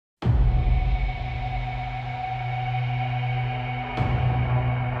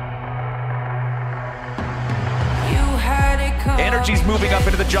energy's moving up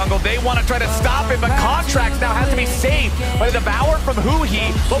into the jungle. They want to try to stop him, but Contracts now has to be saved by the Devour from Huhi.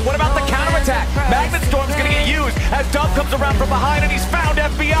 But what about the counterattack? Magnet Storm's going to get used as Dub comes around from behind and he's found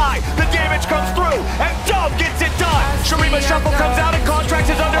FBI. The damage comes through and Dub gets it done. Shurima Shuffle comes out and Contracts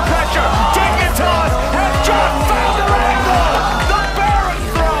is under pressure. Dignitas has just found the angle. The Baron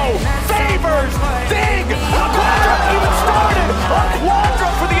throw favors Dig. A Quadra even started. A Quadra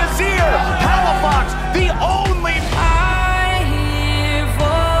for the Azir. Halifax, the only. I hear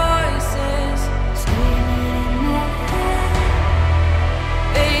voices screaming.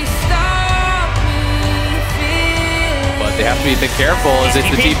 They stop me feeling. But they have to be a bit careful as it's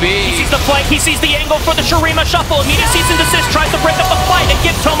the TP. He sees the flank, he sees the angle for the Shurima Shuffle. Immediate cease and desist, tries to break up the fight and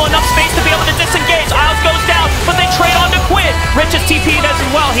give Tomo enough space to be able to disengage. Isles goes down, but they trade on to Quinn. Rich is TP'd as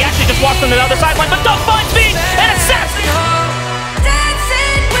well. He actually just walks on the other sideline, but Dub finds me and assess.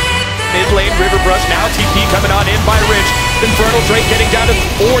 Mid lane, River Brush now, TP coming on in by Rich. Infernal Drake getting down to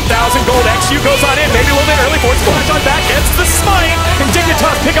 4,000 gold. XU goes on in, maybe a little bit early for it. Splash on back, gets the smite. And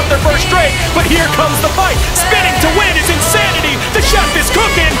Dignitas pick up their first Drake, but here comes the fight. Spinning to win is insanity. The chef is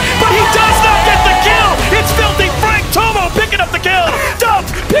cooking, but he does not get the kill. It's Filthy Frank Tomo picking up the kill. Dub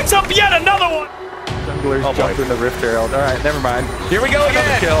picks up yet another one. Jumped in the Rift Herald. Alright, never mind. Here we go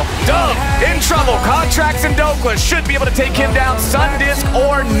again. Kill. Dub in trouble. Contracts and Dokla should be able to take him down, Sundisk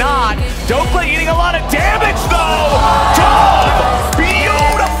or not. Dokla eating a lot of damage though. Dub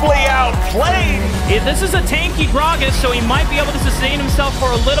beautifully outplayed. This is a tanky Gragas, so he might be able to sustain himself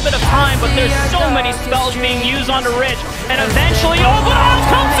for a little bit of time, but there's so many spells being used onto Rich. And eventually, oh, but Isles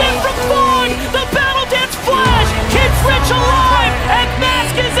comes in from Fog! The Battle Dance Flash keeps Rich alive! And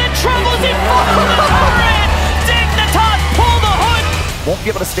Mask is in trouble as he falls from the turret! Dignitas, pull the hood! Won't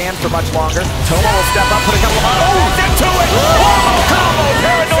be able to stand for much longer. Tomo will step up, put a couple of into it! Combo!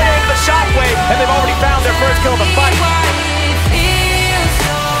 Paranoia into the shockwave, and they've already found their first kill of the fight.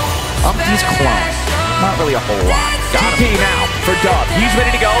 These clones, not really a whole lot. TP now for Dub. He's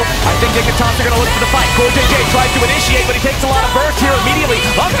ready to go. I think Dignitas are going to look for the fight. Core JJ tries to initiate, but he takes a lot of burst here immediately.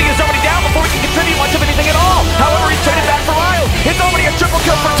 Umpty is already down before he can